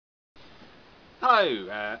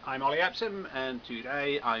Hello, I'm Ollie Epsom, and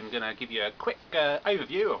today I'm going to give you a quick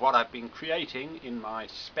overview of what I've been creating in my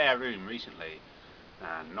spare room recently,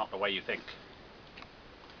 and not the way you think.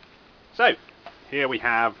 So, here we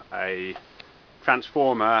have a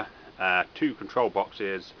transformer, two control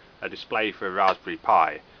boxes, a display for a Raspberry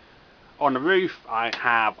Pi. On the roof I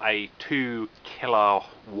have a 2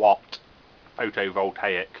 kilowatt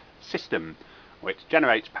photovoltaic system which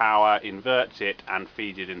generates power, inverts it and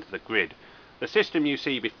feeds it into the grid. The system you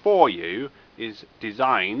see before you is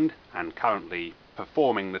designed and currently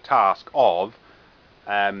performing the task of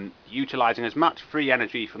utilising as much free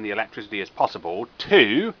energy from the electricity as possible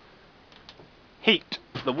to heat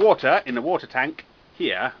the water in the water tank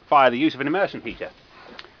here via the use of an immersion heater.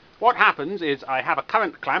 What happens is I have a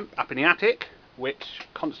current clamp up in the attic which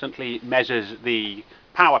constantly measures the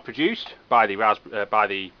power produced by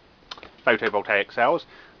the photovoltaic cells.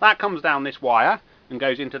 That comes down this wire and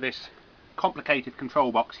goes into this complicated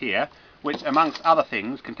control box here, which amongst other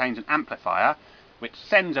things contains an amplifier which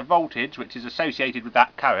sends a voltage which is associated with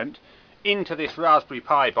that current into this Raspberry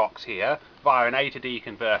Pi box here via an A to D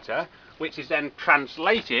converter, which is then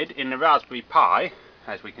translated in the Raspberry Pi,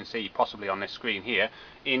 as we can see possibly on this screen here,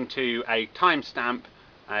 into a timestamp,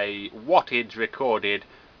 a wattage recorded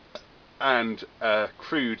and a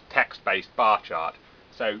crude text-based bar chart.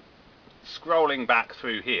 So scrolling back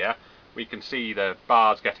through here we can see the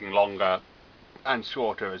bars getting longer and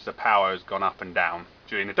shorter as the power has gone up and down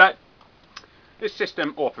during the day. This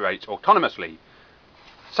system operates autonomously.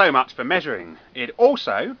 So much for measuring. It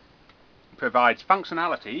also provides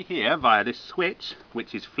functionality here via this switch,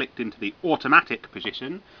 which is flicked into the automatic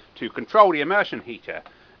position to control the immersion heater.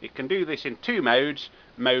 It can do this in two modes.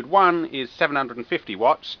 Mode 1 is 750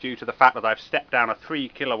 watts due to the fact that I've stepped down a 3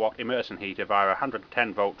 kilowatt immersion heater via a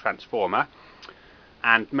 110 volt transformer,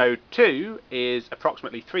 and mode 2 is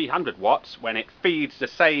approximately 300 watts when it feeds the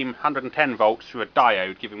same 110 volts through a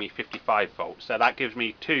diode, giving me 55 volts. So that gives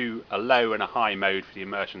me a low and a high mode for the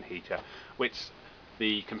immersion heater, which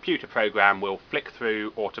the computer program will flick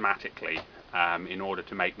through automatically in order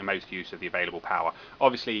to make the most use of the available power.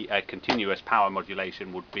 Obviously a continuous power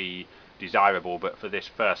modulation would be desirable, but for this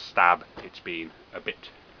first stab it's been a bit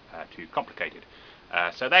too complicated.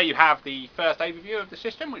 So there you have the first overview of the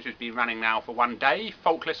system, which has been running now for one day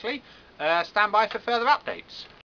faultlessly. Stand by for further updates.